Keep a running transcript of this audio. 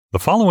The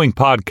following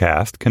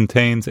podcast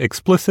contains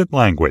explicit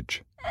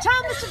language. Tell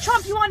Mr.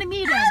 Trump you want to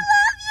meet him. I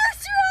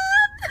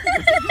love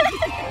you,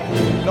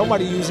 Trump!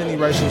 Nobody used any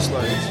racial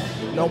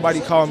slurs. Nobody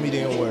called me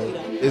the N-word.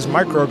 It's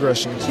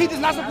microaggressions. He does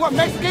not support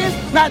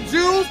Mexicans, not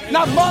Jews,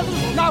 not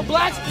Muslims, not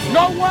blacks,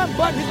 no one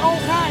but his own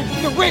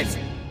kind, the rich.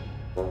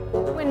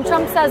 When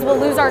Trump says we'll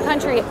lose our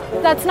country,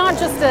 that's not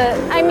just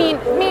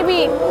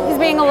maybe he's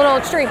being a little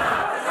extreme.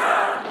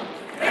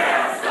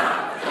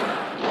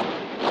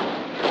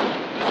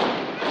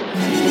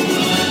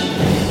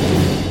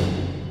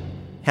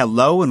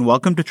 Hello and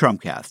welcome to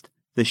Trumpcast,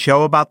 the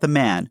show about the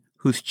man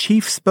whose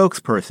chief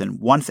spokesperson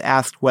once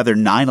asked whether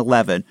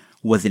 9/11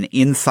 was an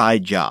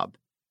inside job.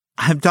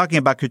 I'm talking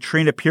about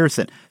Katrina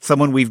Pearson,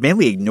 someone we've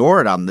mainly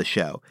ignored on the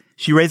show.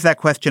 She raised that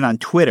question on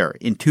Twitter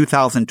in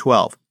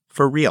 2012,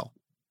 for real.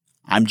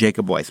 I'm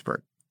Jacob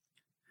Weisberg.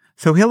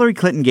 So Hillary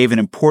Clinton gave an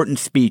important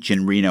speech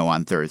in Reno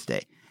on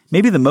Thursday,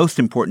 maybe the most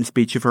important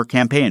speech of her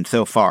campaign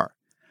so far.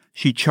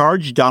 She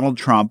charged Donald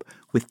Trump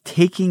with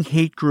taking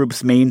hate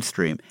groups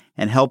mainstream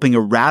and helping a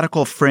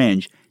radical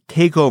fringe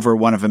take over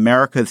one of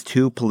America's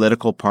two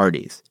political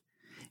parties.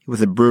 It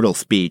was a brutal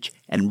speech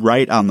and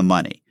right on the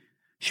money.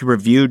 She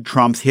reviewed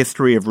Trump's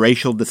history of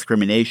racial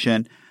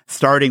discrimination,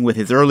 starting with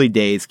his early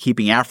days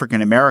keeping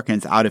African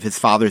Americans out of his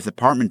father's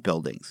apartment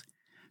buildings.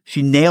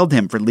 She nailed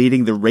him for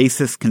leading the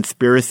racist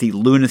conspiracy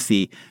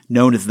lunacy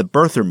known as the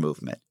birther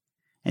movement.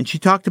 And she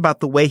talked about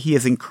the way he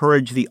has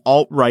encouraged the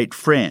alt-right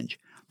fringe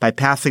by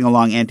passing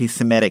along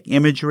anti-Semitic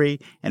imagery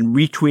and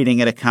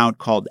retweeting an account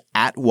called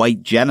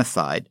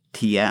 @WhiteGenocide,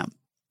 TM.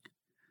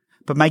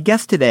 But my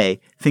guest today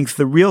thinks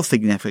the real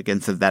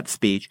significance of that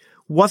speech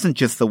wasn't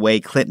just the way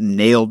Clinton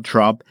nailed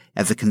Trump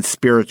as a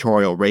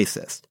conspiratorial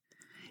racist.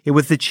 It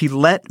was that she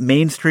let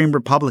mainstream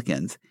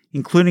Republicans,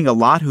 including a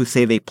lot who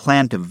say they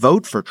plan to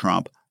vote for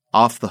Trump,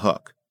 off the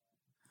hook.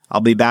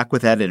 I'll be back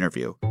with that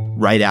interview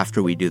right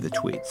after we do the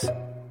tweets.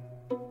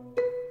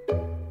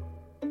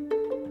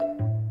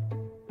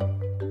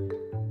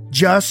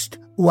 Just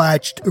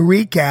watched a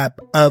recap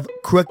of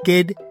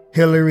Crooked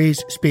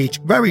Hillary's speech.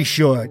 Very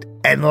short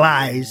and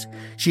lies.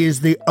 She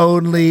is the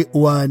only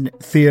one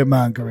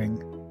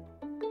fear-mongering.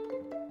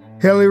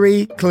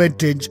 Hillary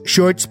Clinton's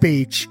short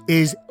speech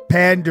is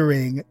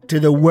pandering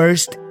to the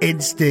worst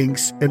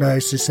instincts in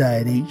our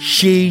society.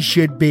 She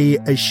should be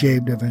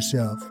ashamed of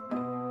herself.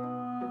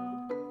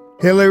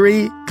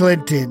 Hillary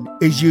Clinton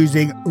is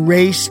using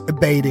race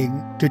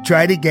baiting to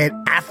try to get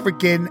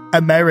African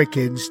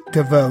Americans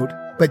to vote,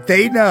 but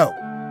they know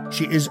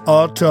she is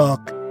all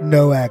talk,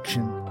 no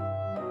action.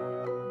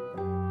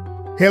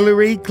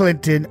 Hillary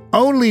Clinton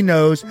only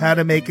knows how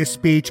to make a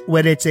speech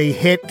when it's a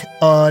hit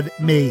on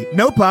me.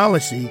 No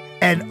policy,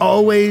 and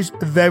always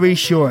very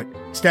short.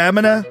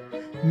 Stamina,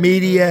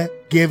 media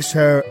gives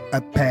her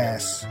a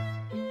pass.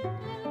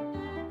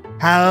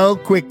 How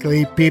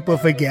quickly people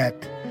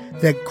forget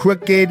that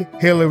Crooked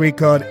Hillary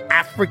called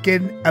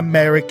African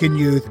American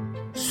youth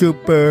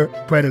super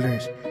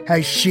predators.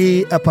 Has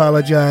she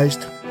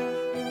apologized?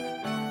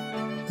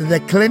 The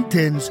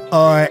Clintons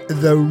are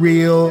the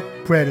real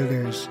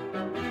predators.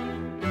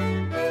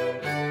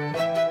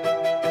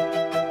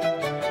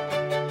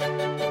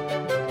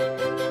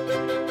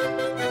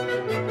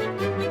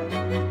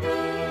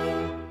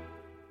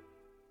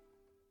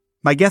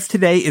 My guest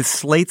today is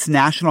Slate's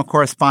national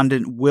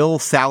correspondent, Will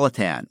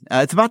Saletan.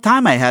 It's about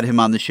time I had him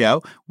on the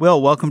show.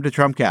 Will, welcome to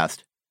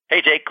Trumpcast.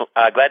 Hey, Jake.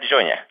 Glad to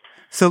join you.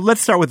 So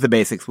let's start with the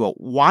basics. Will,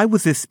 why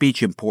was this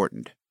speech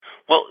important?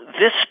 Well,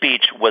 this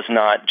speech was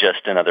not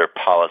just another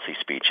policy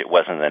speech. It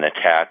wasn't an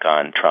attack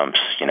on Trump's,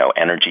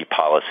 energy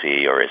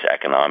policy or his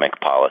economic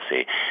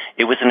policy.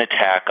 It was an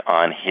attack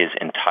on his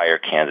entire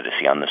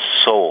candidacy, on the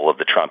soul of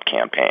the Trump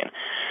campaign.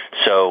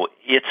 So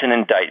it's an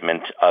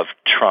indictment of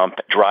Trump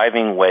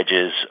driving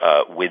wedges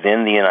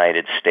within the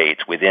United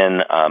States, within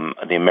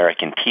the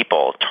American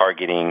people,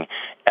 targeting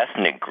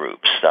ethnic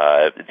groups.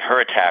 Her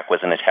attack was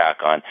an attack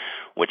on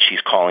what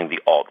she's calling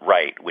the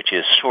alt-right, which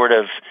is sort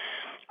of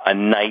a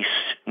nice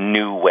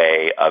new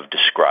way of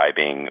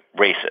describing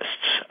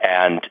racists.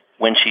 And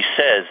when she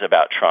says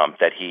about Trump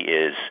that he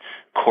is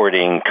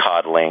courting,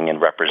 coddling,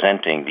 and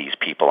representing these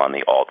people on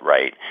the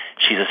alt-right,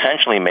 she's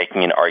essentially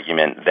making an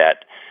argument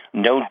that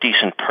no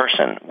decent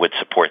person would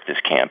support this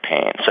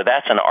campaign. So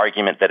that's an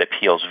argument that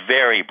appeals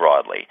very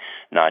broadly,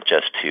 not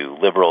just to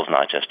liberals,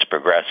 not just to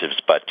progressives,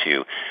 but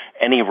to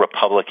any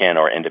Republican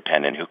or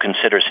independent who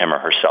considers him or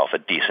herself a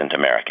decent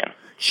American.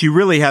 She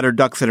really had her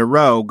ducks in a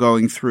row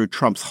going through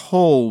Trump's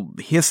whole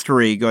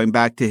history, going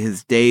back to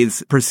his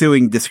days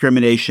pursuing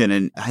discrimination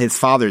in his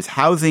father's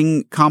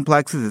housing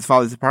complexes, his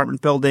father's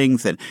apartment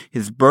buildings, and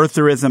his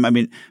birtherism. I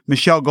mean,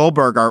 Michelle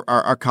Goldberg,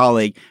 our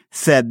colleague,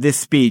 said this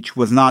speech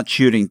was not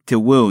shooting to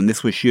wound.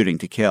 This was shooting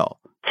to kill.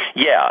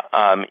 Yeah,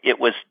 it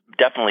was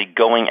definitely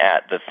going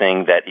at the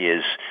thing that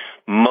is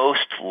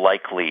most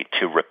likely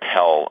to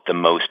repel the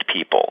most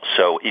people.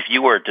 So if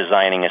you were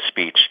designing a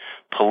speech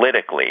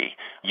politically,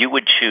 you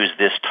would choose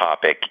this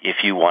topic if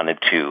you wanted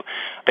to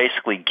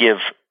basically give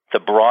the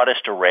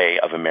broadest array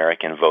of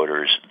American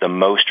voters the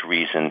most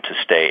reason to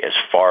stay as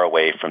far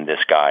away from this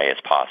guy as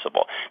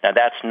possible. Now,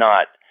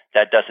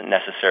 that doesn't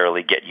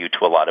necessarily get you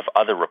to a lot of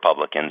other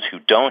Republicans who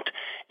don't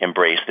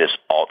embrace this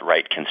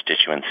alt-right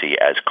constituency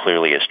as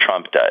clearly as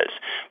Trump does.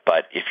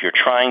 But if you're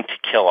trying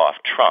to kill off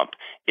Trump,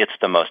 it's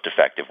the most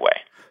effective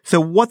way. So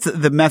what's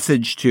the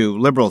message to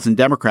liberals and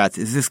Democrats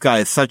is this guy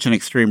is such an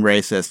extreme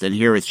racist, and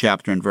here is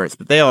chapter and verse,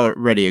 but they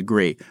already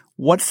agree.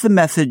 What's the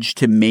message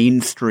to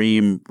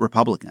mainstream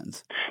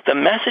Republicans? The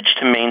message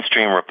to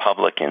mainstream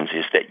Republicans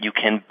is that you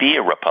can be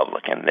a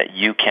Republican, that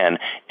you can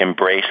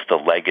embrace the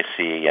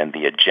legacy and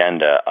the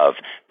agenda of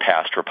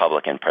past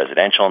Republican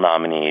presidential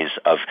nominees,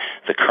 of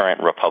the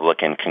current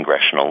Republican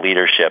congressional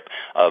leadership,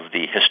 of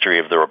the history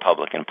of the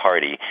Republican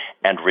Party,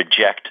 and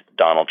reject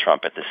Donald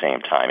Trump at the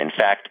same time. In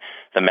fact,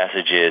 the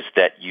message is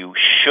that you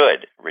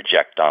should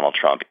reject Donald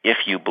Trump if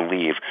you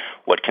believe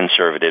what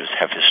conservatives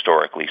have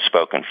historically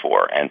spoken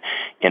for. And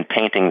in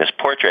painting this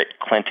portrait,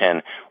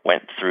 Clinton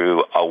went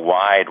through a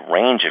wide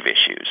range of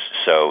issues.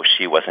 So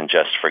she wasn't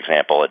just, for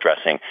example,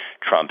 addressing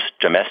Trump's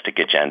domestic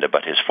agenda,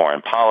 but his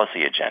foreign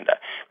policy agenda.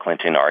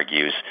 Clinton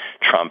argues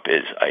Trump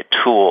is a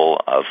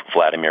tool of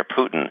Vladimir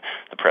Putin,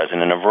 the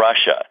president of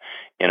Russia,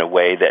 in a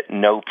way that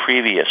no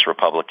previous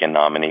Republican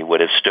nominee would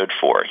have stood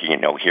for.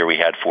 Here we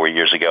had 4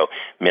 years ago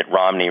Mitt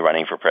Romney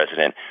running for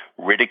president,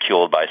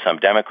 ridiculed by some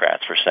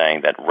Democrats for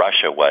saying that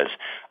Russia was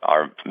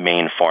our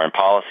main foreign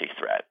policy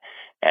threat.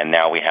 And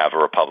now we have a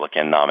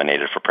Republican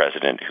nominated for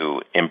president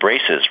who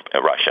embraces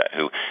Russia,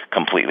 who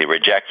completely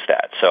rejects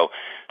that. So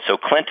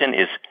Clinton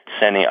is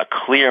sending a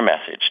clear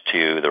message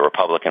to the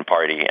Republican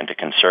Party and to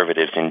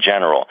conservatives in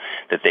general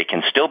that they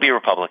can still be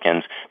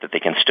Republicans, that they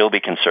can still be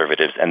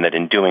conservatives, and that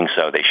in doing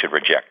so they should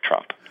reject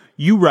Trump.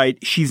 You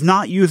write, she's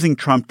not using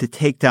Trump to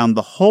take down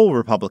the whole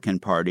Republican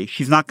Party.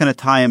 She's not going to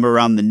tie him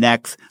around the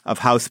necks of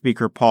House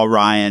Speaker Paul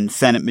Ryan,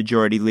 Senate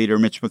Majority Leader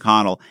Mitch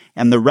McConnell,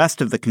 and the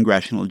rest of the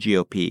congressional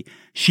GOP.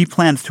 She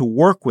plans to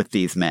work with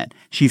these men.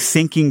 She's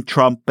sinking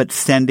Trump, but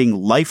sending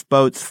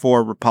lifeboats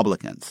for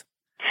Republicans.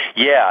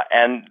 Yeah,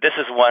 and this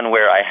is one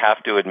where I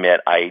have to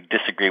admit I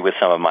disagree with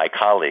some of my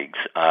colleagues,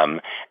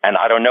 and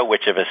I don't know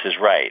which of us is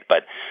right,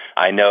 but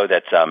I know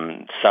that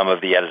some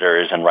of the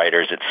editors and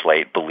writers at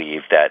Slate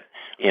believe that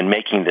in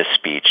making this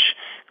speech,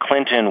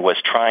 Clinton was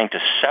trying to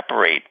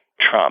separate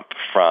Trump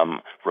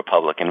from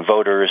Republican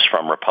voters,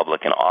 from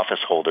Republican office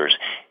holders,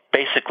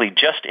 basically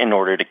just in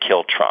order to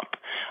kill Trump.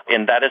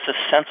 And that is a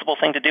sensible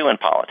thing to do in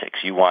politics.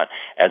 You want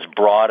as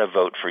broad a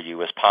vote for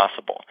you as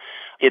possible.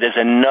 It is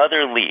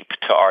another leap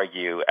to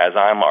argue, as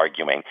I'm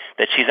arguing,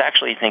 that she's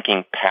actually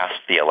thinking past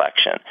the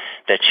election,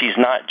 that she's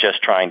not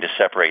just trying to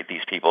separate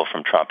these people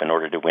from Trump in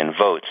order to win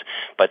votes,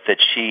 but that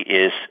she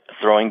is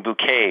throwing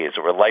bouquets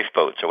or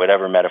lifeboats or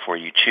whatever metaphor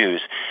you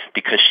choose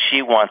because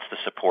she wants the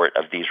support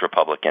of these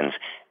Republicans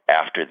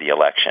after the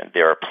election.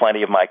 There are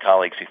plenty of my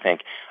colleagues who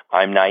think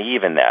I'm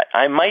naive in that.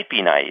 I might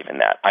be naive in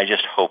that. I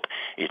just hope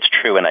it's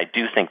true, and I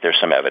do think there's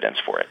some evidence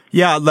for it.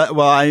 Yeah,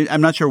 well, I'm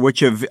not sure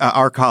which of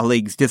our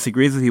colleagues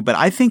disagrees with you, but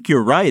I think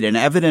you're right. And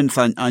evidence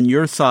on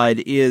your side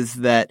is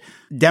that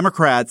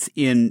Democrats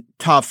in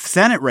tough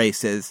Senate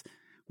races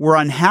were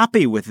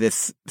unhappy with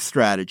this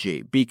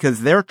strategy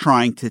because they're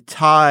trying to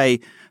tie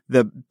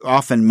the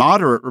often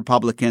moderate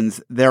Republicans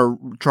they're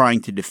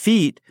trying to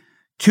defeat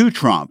to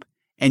Trump.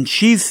 And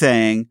she's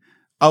saying,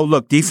 oh,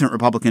 look, decent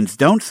Republicans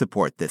don't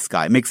support this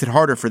guy. It makes it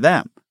harder for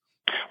them.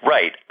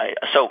 Right.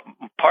 So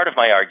part of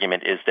my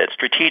argument is that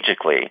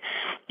strategically,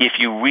 if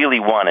you really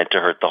wanted to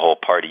hurt the whole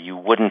party, you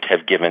wouldn't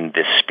have given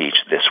this speech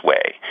this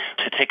way.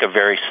 To take a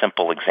very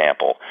simple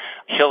example,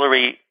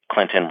 Hillary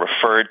Clinton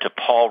referred to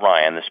Paul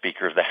Ryan, the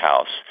Speaker of the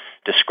House,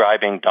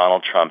 describing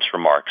Donald Trump's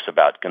remarks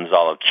about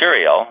Gonzalo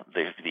Curiel,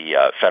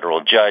 the federal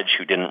judge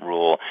who didn't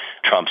rule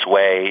Trump's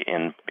way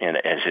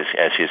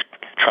as his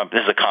Trump.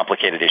 This is a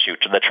complicated issue.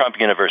 The Trump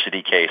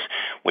University case,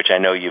 which I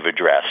know you've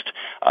addressed,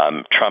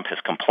 Trump has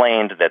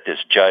complained that this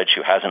judge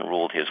who hasn't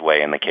ruled his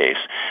way in the case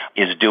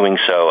is doing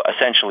so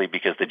essentially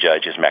because the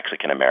judge is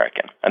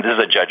Mexican-American. And this is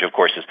a judge, of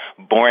course, is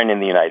born in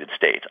the United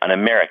States, an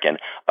American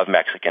of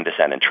Mexican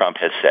descent. And Trump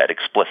has said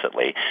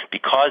explicitly,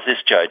 because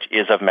this judge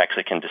is of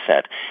Mexican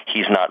descent,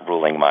 he's not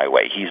ruling my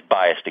way. He's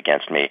biased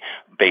against me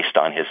based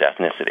on his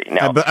ethnicity.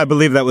 Now, I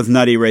believe that was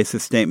Nutty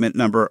Racist Statement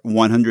number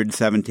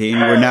 117.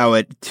 We're now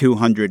at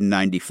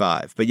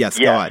 295. But yes,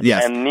 go on.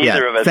 Yes. And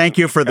neither of us. Thank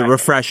you for the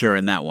refresher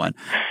in that one.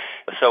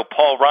 So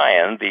Paul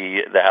Ryan,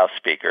 the House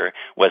Speaker,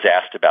 was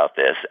asked about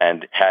this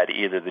and had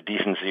either the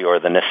decency or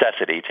the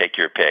necessity, take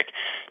your pick,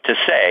 to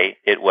say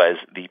it was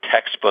the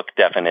textbook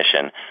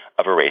definition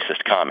of a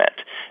racist comment.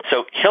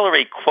 So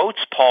Hillary quotes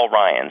Paul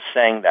Ryan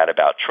saying that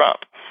about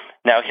Trump.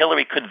 Now,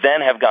 Hillary could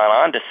then have gone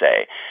on to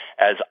say,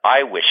 as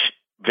I wish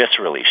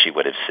viscerally, she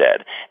would have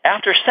said.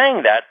 After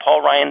saying that,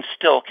 Paul Ryan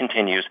still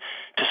continues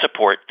to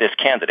support this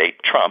candidate,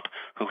 Trump,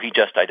 who he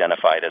just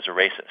identified as a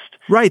racist.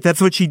 Right,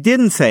 that's what she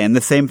didn't say. And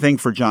the same thing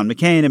for John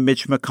McCain and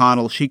Mitch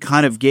McConnell. She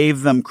kind of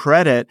gave them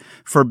credit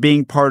for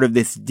being part of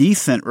this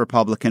decent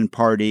Republican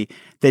Party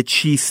that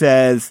she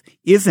says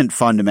isn't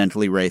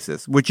fundamentally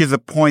racist, which is a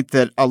point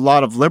that a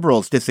lot of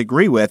liberals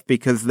disagree with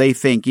because they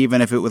think even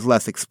if it was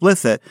less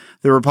explicit,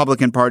 the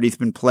Republican Party's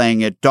been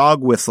playing at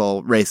dog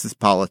whistle racist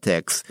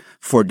politics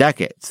for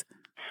decades.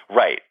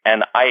 Right.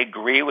 And I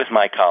agree with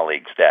my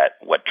colleagues that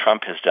what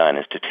Trump has done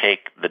is to take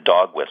the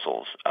dog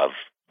whistles of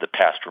the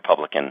past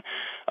Republican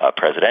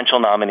presidential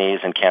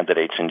nominees and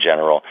candidates in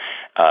general.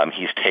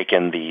 He's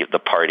taken the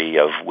party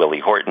of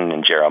Willie Horton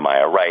and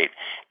Jeremiah Wright,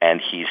 and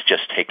he's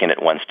just taken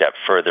it one step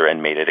further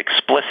and made it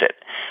explicit.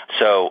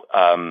 So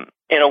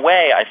in a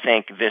way, I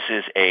think this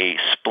is a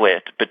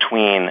split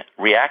between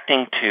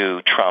reacting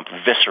to Trump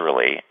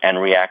viscerally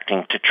and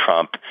reacting to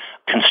Trump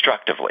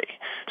constructively.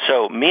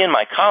 So me and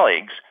my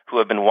colleagues who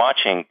have been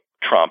watching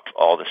Trump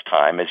all this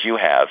time, as you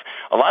have,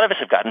 a lot of us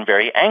have gotten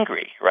very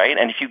angry, right?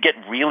 And if you get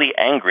really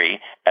angry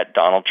at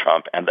Donald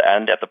Trump and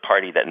at the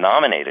party that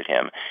nominated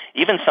him,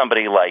 even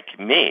somebody like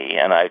me,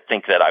 and I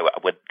think that I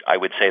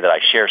would say that I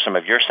share some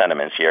of your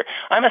sentiments here,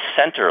 I'm a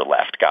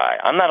center-left guy.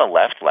 I'm not a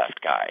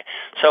left-left guy.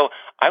 So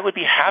I would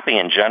be happy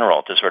in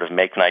general to sort of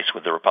make nice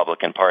with the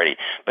Republican Party.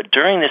 But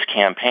during this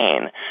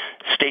campaign,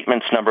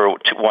 statements number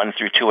 1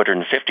 through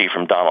 250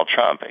 from Donald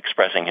Trump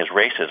expressing his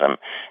racism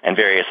and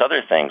various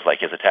other things like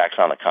his attacks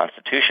on the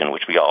Constitution,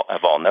 which we all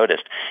have all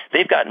noticed,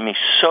 they've gotten me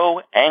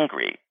so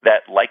angry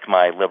that, like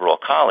my liberal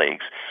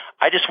colleagues,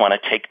 I just want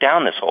to take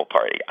down this whole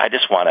party. I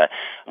just want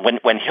to,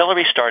 when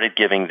Hillary started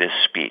giving this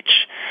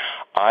speech,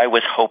 I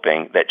was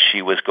hoping that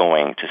she was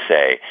going to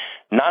say,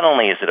 not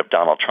only is it a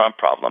Donald Trump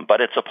problem,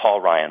 but it's a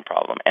Paul Ryan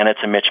problem, and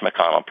it's a Mitch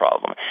McConnell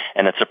problem,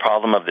 and it's a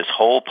problem of this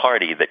whole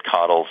party that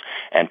coddles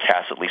and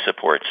tacitly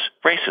supports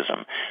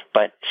racism.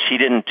 But she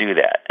didn't do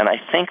that. And I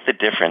think the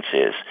difference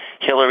is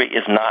Hillary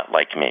is not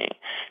like me.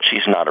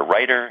 She's not a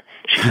writer.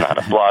 She's not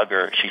a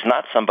blogger. She's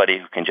not somebody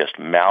who can just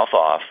mouth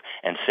off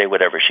and say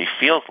whatever she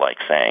feels like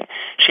saying.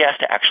 She has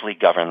to actually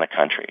govern the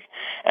country.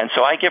 And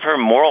so I give her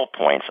moral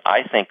points.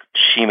 I think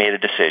she made a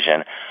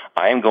decision.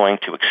 I am going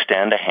to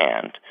extend a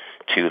hand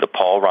to the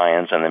Paul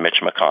Ryans and the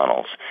Mitch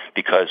McConnells,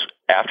 because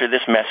after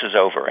this mess is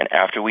over and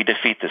after we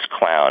defeat this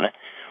clown,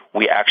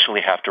 we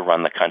actually have to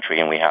run the country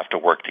and we have to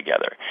work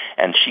together.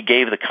 And she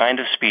gave the kind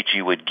of speech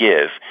you would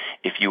give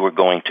if you were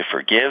going to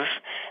forgive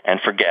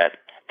and forget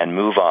and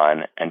move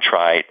on and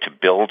try to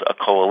build a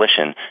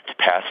coalition to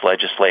pass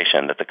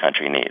legislation that the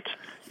country needs.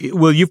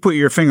 Well, you've put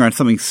your finger on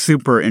something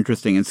super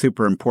interesting and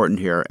super important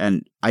here,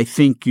 and I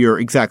think you're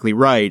exactly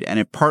right, and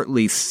it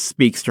partly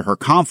speaks to her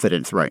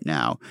confidence right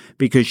now,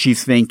 because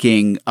she's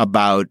thinking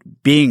about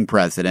being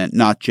president,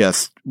 not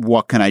just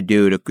what can I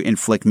do to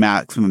inflict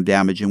maximum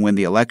damage and win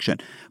the election.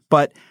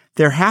 But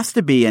there has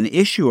to be an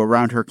issue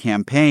around her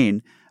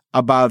campaign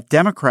about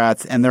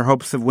Democrats and their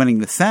hopes of winning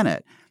the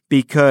Senate.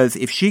 Because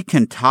if she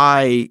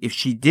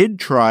did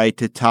try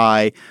to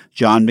tie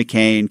John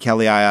McCain,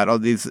 Kelly Ayotte, all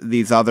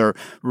these other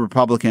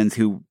Republicans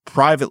who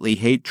privately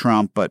hate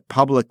Trump but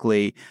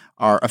publicly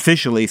are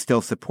officially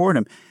still support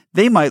him,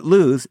 they might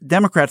lose.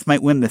 Democrats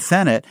might win the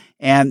Senate,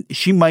 and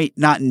she might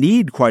not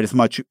need quite as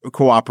much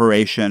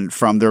cooperation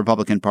from the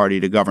Republican Party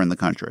to govern the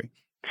country.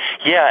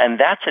 Yeah, and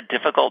that's a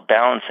difficult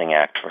balancing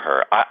act for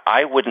her.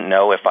 I wouldn't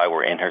know if I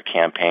were in her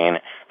campaign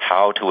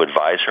how to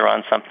advise her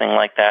on something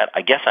like that.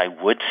 I guess I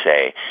would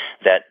say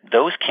that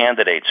those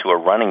candidates who are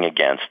running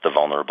against the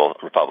vulnerable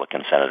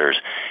Republican senators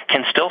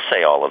can still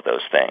say all of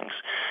those things.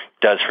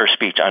 Does her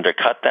speech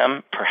undercut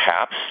them?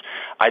 Perhaps.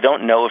 I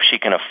don't know if she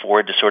can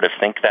afford to sort of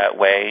think that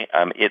way.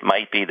 It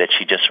might be that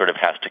she just sort of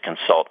has to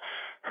consult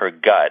her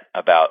gut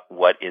about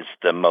what is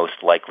the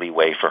most likely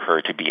way for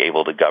her to be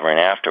able to govern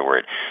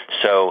afterward.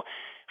 So,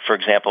 for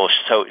example,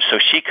 so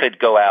she could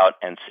go out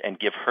and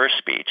give her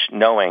speech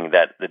knowing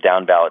that the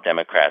down-ballot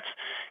Democrats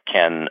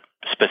can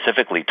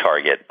specifically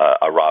target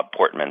a Rob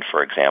Portman,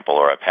 for example,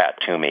 or a Pat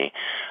Toomey,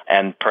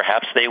 and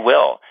perhaps they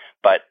will.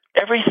 But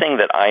everything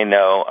that I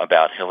know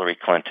about Hillary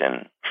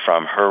Clinton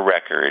from her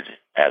record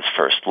as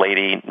First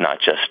Lady, not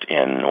just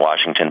in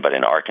Washington but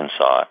in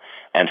Arkansas,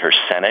 and her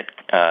Senate,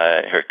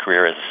 her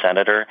career as a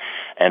senator,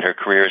 and her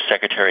career as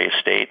Secretary of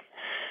State,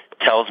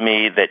 tells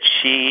me that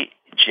she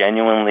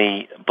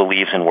genuinely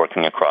believes in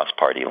working across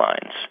party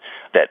lines,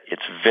 that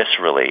it's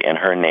viscerally in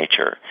her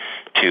nature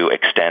to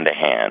extend a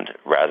hand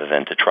rather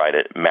than to try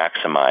to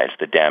maximize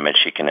the damage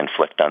she can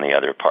inflict on the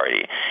other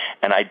party.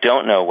 And I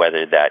don't know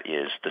whether that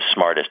is the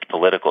smartest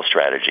political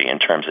strategy in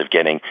terms of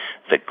getting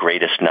the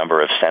greatest number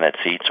of Senate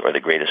seats or the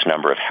greatest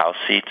number of House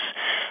seats,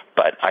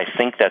 but I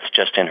think that's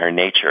just in her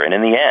nature. And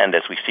in the end,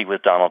 as we see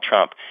with Donald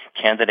Trump,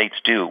 candidates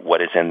do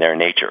what is in their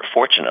nature.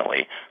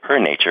 Fortunately, her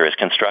nature is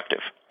constructive.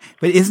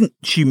 But isn't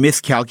she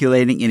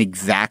miscalculating in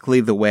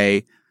exactly the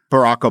way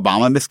Barack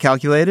Obama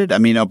miscalculated? I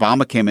mean,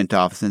 Obama came into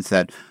office and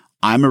said,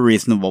 I'm a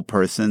reasonable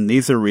person.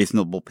 These are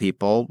reasonable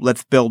people.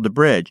 Let's build a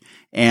bridge.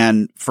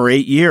 And for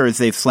 8 years,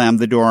 they've slammed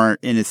the door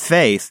in his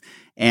face.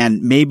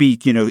 And maybe,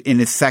 in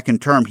his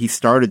second term, he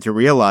started to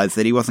realize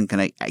that he wasn't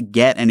going to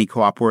get any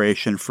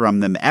cooperation from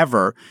them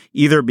ever,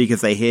 either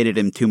because they hated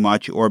him too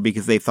much or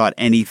because they thought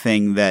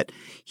anything that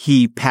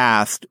he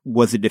passed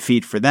was a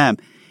defeat for them.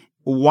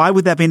 Why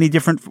would that be any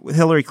different for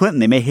Hillary Clinton?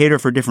 They may hate her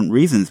for different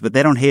reasons, but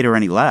they don't hate her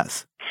any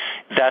less.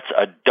 That's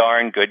a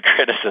darn good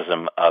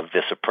criticism of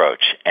this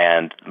approach.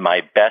 And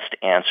my best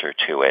answer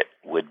to it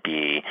would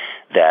be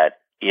that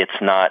it's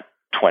not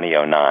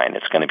 2009.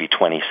 It's going to be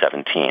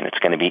 2017. It's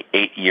going to be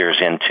 8 years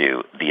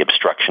into the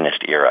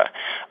obstructionist era.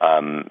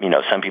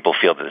 Some people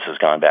feel that this has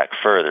gone back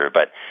further,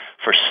 but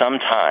for some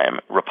time,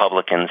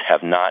 Republicans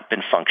have not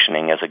been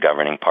functioning as a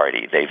governing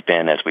party. They've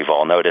been, as we've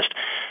all noticed,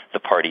 the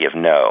party of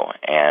no.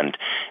 And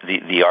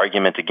the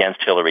argument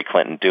against Hillary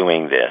Clinton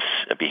doing this,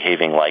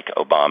 behaving like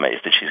Obama, is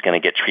that she's going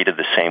to get treated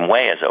the same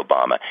way as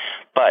Obama.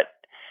 But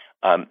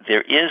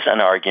there is an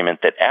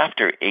argument that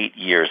after 8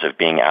 years of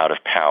being out of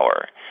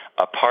power,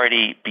 a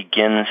party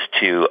begins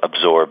to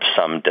absorb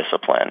some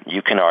discipline.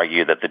 You can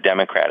argue that the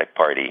Democratic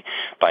Party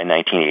by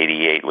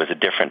 1988 was a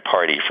different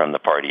party from the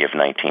party of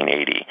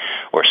 1980,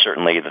 or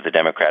certainly that the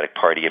Democratic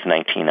Party of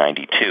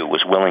 1992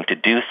 was willing to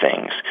do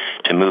things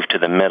to move to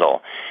the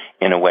middle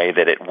in a way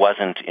that it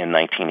wasn't in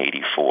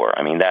 1984.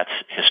 I mean, that's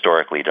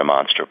historically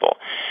demonstrable.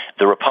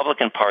 The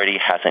Republican Party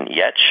hasn't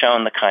yet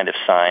shown the kind of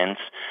signs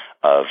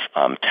of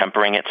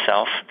tempering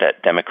itself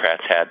that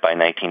Democrats had by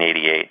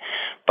 1988,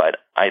 but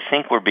I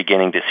think we're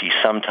beginning to see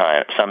some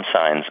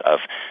signs of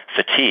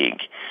fatigue.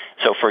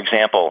 So, for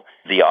example,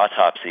 the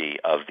autopsy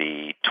of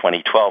the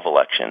 2012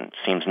 election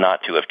seems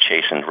not to have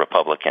chastened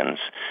Republicans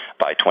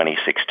by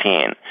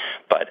 2016,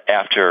 but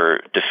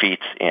after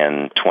defeats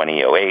in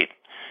 2008,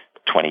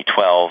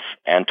 2012,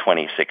 and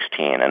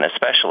 2016, and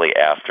especially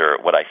after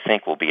what I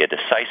think will be a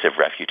decisive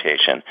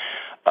refutation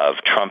of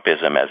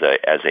Trumpism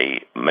as a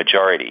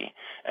majority,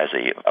 as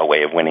a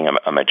way of winning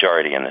a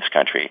majority in this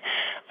country,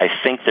 I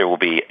think there will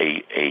be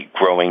a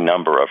growing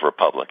number of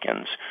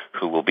Republicans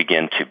who will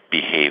begin to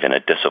behave in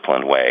a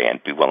disciplined way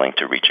and be willing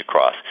to reach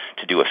across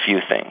to do a few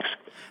things.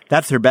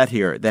 That's her bet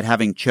here, that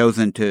having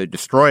chosen to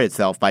destroy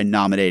itself by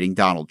nominating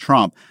Donald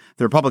Trump,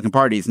 the Republican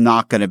Party is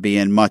not going to be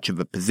in much of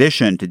a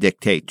position to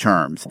dictate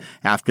terms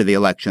after the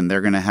election.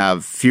 They're going to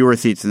have fewer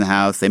seats in the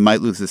House. They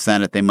might lose the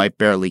Senate. They might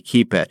barely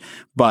keep it.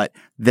 But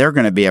they're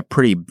going to be a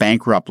pretty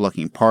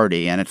bankrupt-looking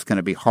party, and it's going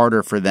to be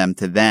harder for them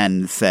to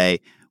then say,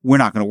 we're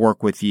not going to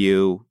work with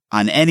you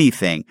on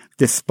anything,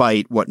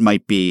 despite what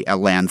might be a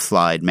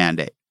landslide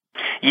mandate.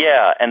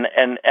 Yeah, and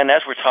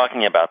as we're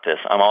talking about this,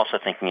 I'm also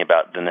thinking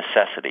about the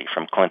necessity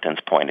from Clinton's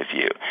point of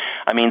view.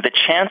 I mean, the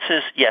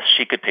chances, yes,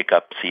 she could pick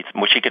up seats,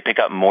 she could pick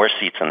up more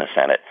seats in the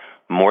Senate,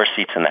 more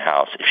seats in the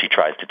House if she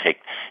tries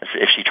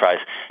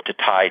to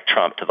tie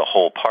Trump to the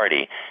whole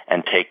party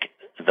and take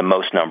the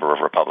most number of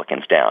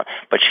Republicans down.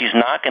 But she's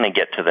not going to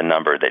get to the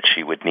number that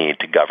she would need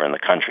to govern the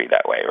country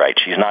that way, right?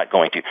 She's not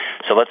going to.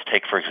 So let's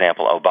take, for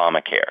example,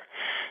 Obamacare.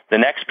 The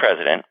next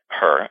president,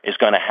 is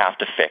going to have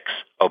to fix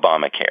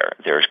Obamacare.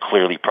 There's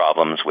clearly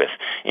problems with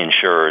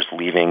insurers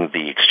leaving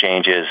the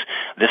exchanges.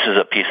 This is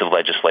a piece of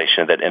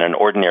legislation that in an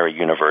ordinary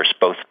universe,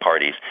 both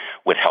parties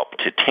would help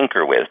to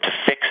tinker with to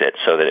fix it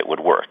so that it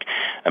would work.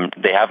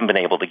 They haven't been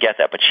able to get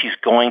that, but she's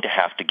going to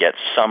have to get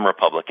some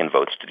Republican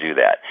votes to do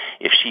that.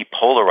 If she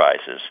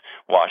polarizes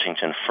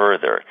Washington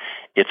further,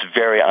 it's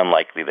very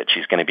unlikely that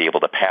she's going to be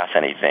able to pass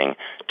anything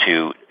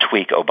to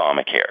tweak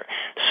Obamacare.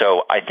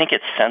 So I think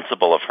it's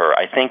sensible of her.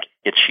 I think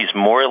she's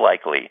more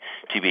likely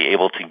to be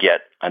able to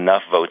get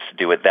enough votes to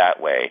do it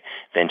that way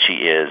than she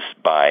is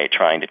by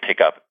trying to pick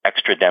up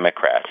extra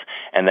Democrats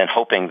and then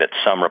hoping that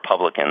some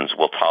Republicans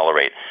will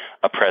tolerate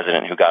a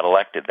president who got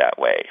elected that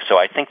way. So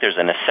I think there's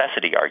a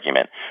necessity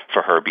argument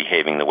for her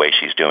behaving the way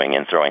she's doing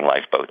and throwing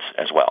lifeboats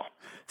as well.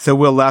 So,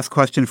 Will, last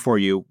question for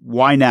you.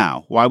 Why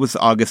now? Why was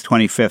August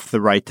 25th the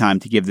right time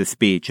to give this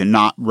speech and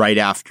not right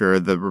after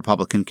the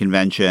Republican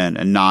convention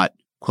and not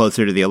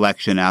closer to the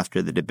election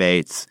after the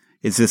debates?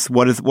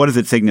 What does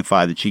it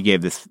signify that she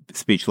gave this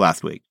speech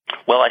last week?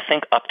 Well, I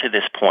think up to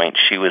this point,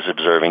 she was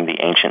observing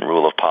the ancient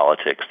rule of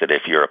politics that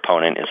if your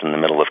opponent is in the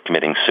middle of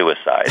committing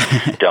suicide,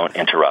 don't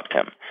interrupt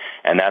him.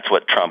 And that's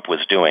what Trump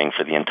was doing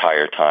for the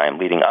entire time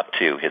leading up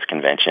to his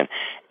convention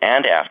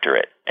and after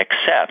it,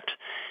 except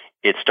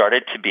it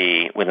started to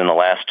be within the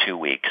last 2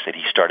 weeks that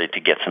he started to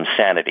get some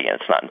sanity,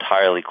 and it's not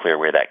entirely clear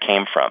where that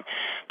came from.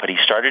 But he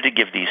started to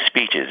give these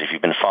speeches. If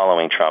you've been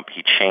following Trump,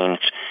 he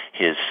changed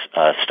his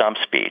stump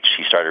speech.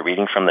 He started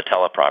reading from the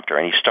teleprompter,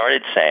 and he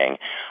started saying,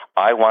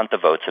 I want the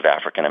votes of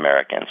African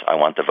Americans. I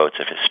want the votes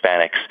of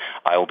Hispanics.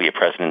 I will be a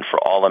president for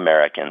all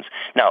Americans.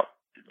 Now,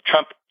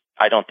 Trump,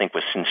 I don't think,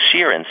 was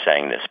sincere in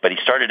saying this, but he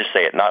started to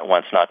say it not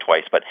once, not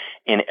twice, but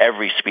in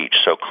every speech.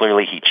 So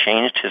clearly he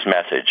changed his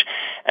message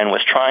and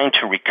was trying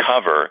to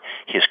recover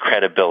his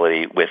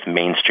credibility with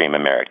mainstream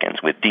Americans,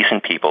 with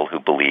decent people who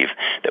believe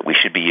that we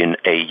should be in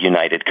a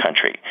united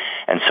country.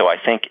 And so I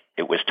think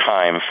it was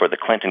time for the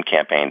Clinton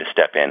campaign to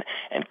step in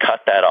and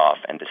cut that off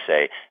and to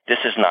say, this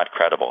is not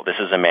credible. This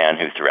is a man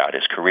who throughout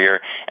his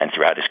career and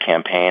throughout his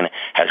campaign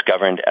has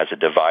governed as a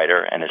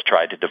divider and has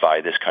tried to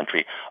divide this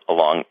country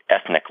along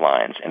ethnic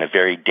lines in a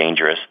very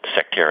dangerous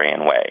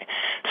sectarian way.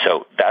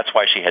 So that's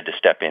why she had to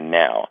step in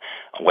now.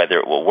 Whether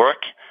it will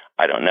work,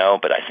 I don't know,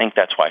 but I think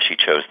that's why she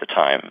chose the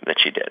time that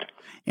she did.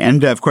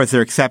 And, of course, there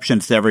are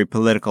exceptions to every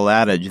political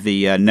adage,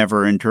 the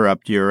never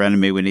interrupt your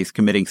enemy when he's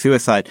committing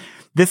suicide.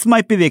 This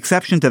might be the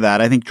exception to that.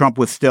 I think Trump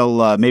was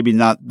still, maybe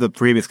not the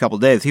previous couple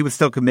of days, he was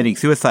still committing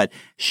suicide.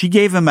 She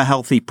gave him a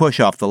healthy push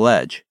off the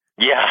ledge.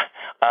 Yeah.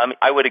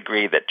 I would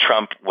agree that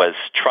Trump was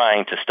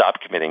trying to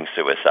stop committing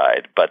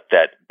suicide, but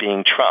that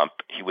being Trump,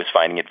 he was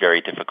finding it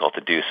very difficult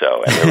to do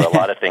so. And there were a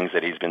lot of things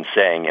that he's been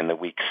saying in the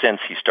weeks since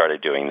he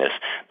started doing this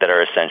that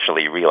are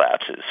essentially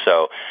relapses.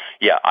 So,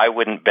 yeah, I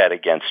wouldn't bet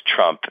against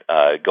Trump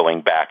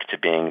going back to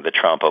being the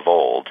Trump of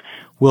old.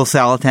 Will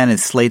Saletan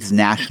is Slate's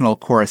national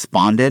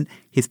correspondent.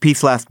 His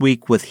piece last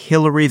week was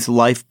Hillary's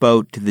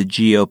lifeboat to the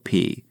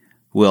GOP.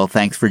 Will,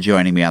 thanks for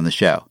joining me on the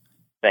show.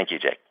 Thank you,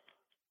 Jake.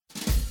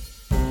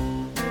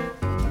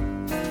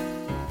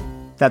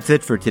 That's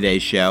it for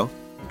today's show.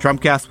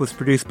 Trumpcast was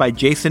produced by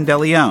Jason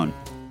DeLeon.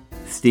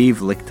 Steve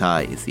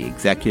Lickteig is the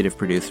executive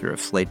producer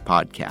of Slate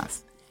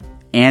Podcast.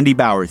 Andy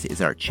Bowers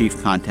is our chief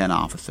content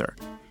officer.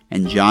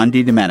 And John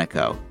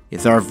DiDomenico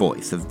is our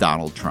voice of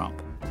Donald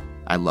Trump.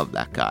 I love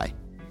that guy.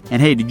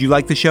 And hey, did you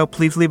like the show?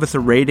 Please leave us a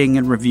rating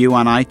and review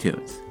on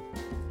iTunes.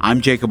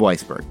 I'm Jacob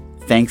Weisberg.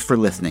 Thanks for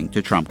listening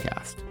to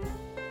Trumpcast.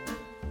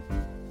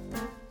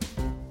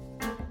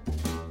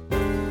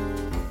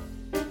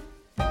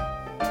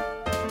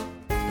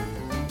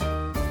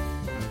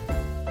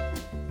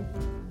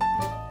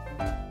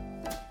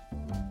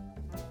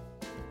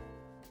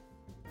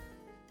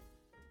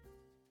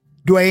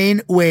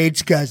 Dwayne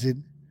Wade's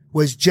cousin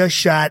was just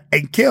shot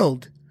and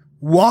killed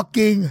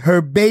walking her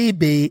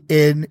baby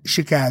in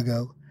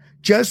Chicago.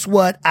 Just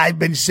what I've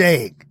been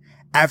saying.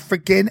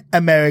 African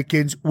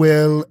Americans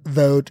will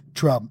vote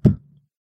Trump.